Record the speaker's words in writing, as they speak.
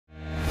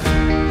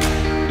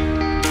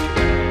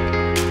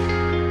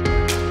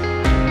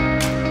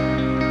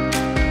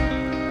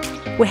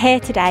We're here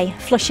today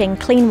flushing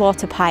clean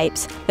water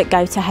pipes that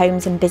go to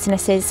homes and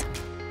businesses.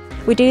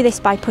 We do this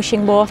by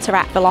pushing water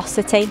at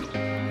velocity.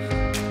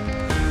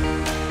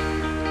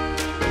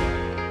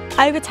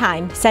 Over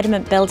time,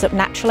 sediment builds up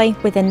naturally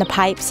within the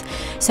pipes,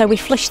 so we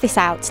flush this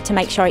out to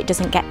make sure it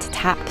doesn't get to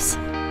taps.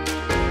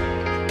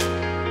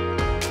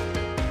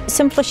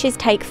 Some flushes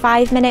take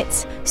 5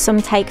 minutes,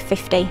 some take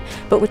 50,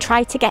 but we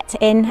try to get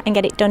in and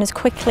get it done as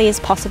quickly as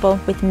possible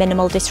with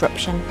minimal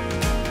disruption.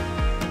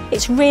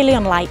 It's really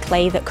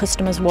unlikely that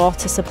customers'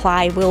 water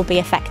supply will be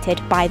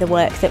affected by the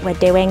work that we're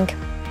doing.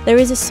 There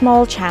is a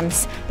small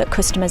chance that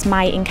customers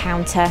might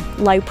encounter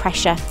low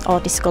pressure or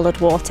discoloured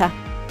water.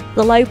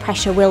 The low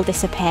pressure will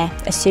disappear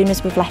as soon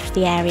as we've left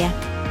the area.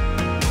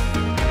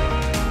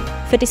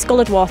 For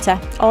discoloured water,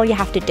 all you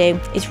have to do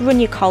is run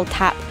your cold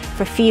tap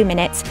for a few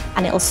minutes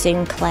and it'll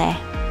soon clear.